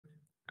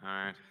All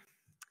right.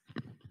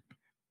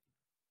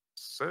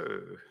 So,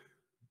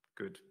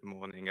 good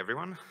morning,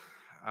 everyone.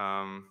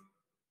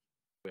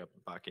 We are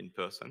back in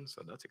person,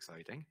 so that's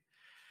exciting.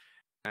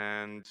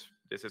 And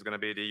this is going to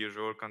be the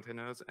usual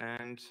containers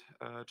and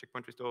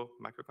Checkpoint Restore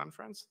micro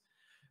conference.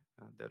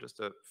 There are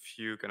just a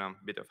few kind of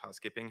bit of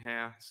housekeeping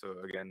here. So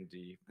again,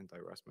 the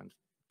anti-harassment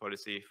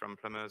policy from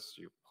plumbers,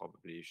 you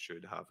probably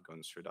should have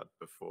gone through that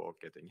before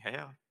getting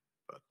here,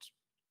 but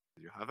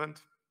you haven't.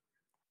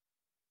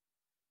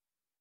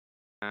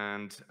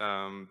 And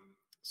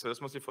so that's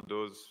mostly for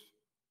those.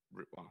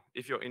 Well,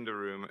 if you're in the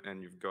room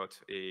and you've got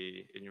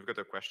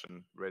a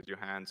question, raise your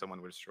hand.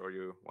 Someone will show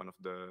you one of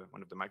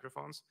the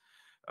microphones.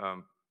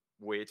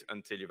 Wait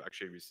until you've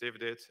actually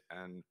received it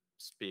and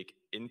speak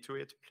into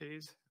it,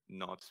 please,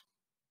 not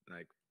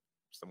like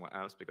somewhere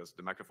else, because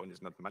the microphone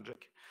is not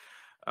magic.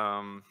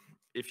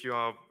 If you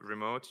are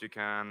remote, you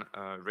can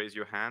raise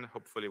your hand.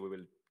 Hopefully, we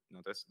will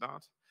notice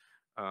that.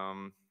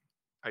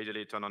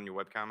 Ideally, turn on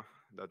your webcam.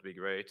 That'd be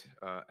great.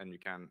 And you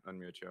can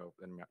unmute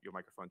your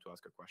microphone to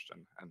ask a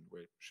question, and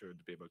we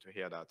should be able to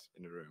hear that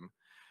in the room.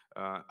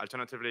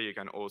 Alternatively, you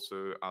can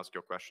also ask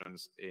your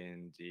questions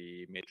in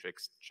the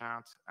Matrix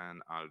chat,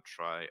 and I'll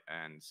try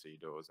and see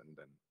those and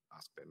then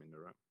ask them in the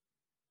room.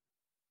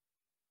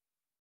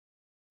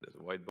 There's a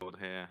whiteboard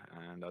here,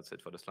 and that's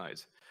it for the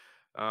slides.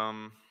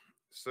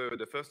 So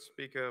the first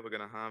speaker we're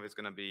going to have is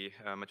going to be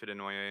Mathieu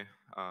Desnoyers,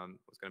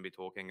 who's going to be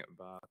talking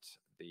about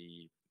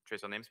the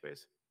tracer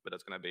namespace, but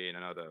that's going to be in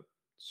another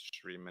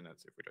 3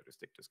 minutes if we try to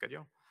stick to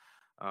schedule.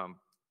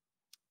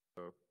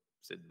 So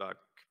sit back,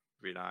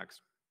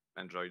 relax,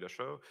 enjoy the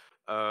show.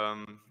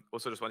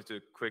 Also just wanted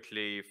to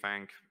quickly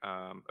thank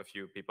a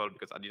few people,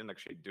 because I didn't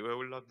actually do a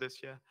whole lot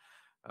this year.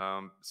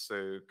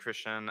 So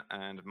Christian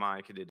and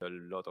Mike did a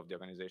lot of the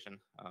organization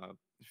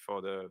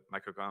for the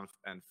microconf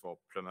and for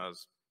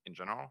plumbers in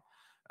general.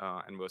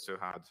 And we also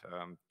had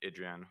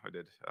Adrian, who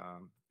did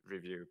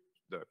review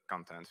the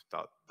content.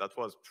 That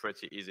was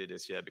pretty easy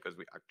this year because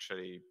we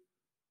actually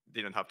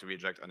didn't have to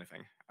reject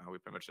anything. We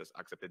pretty much just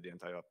accepted the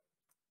entire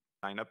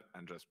lineup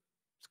and just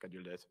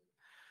scheduled it.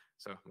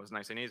 So it was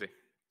nice and easy.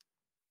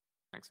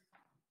 Thanks.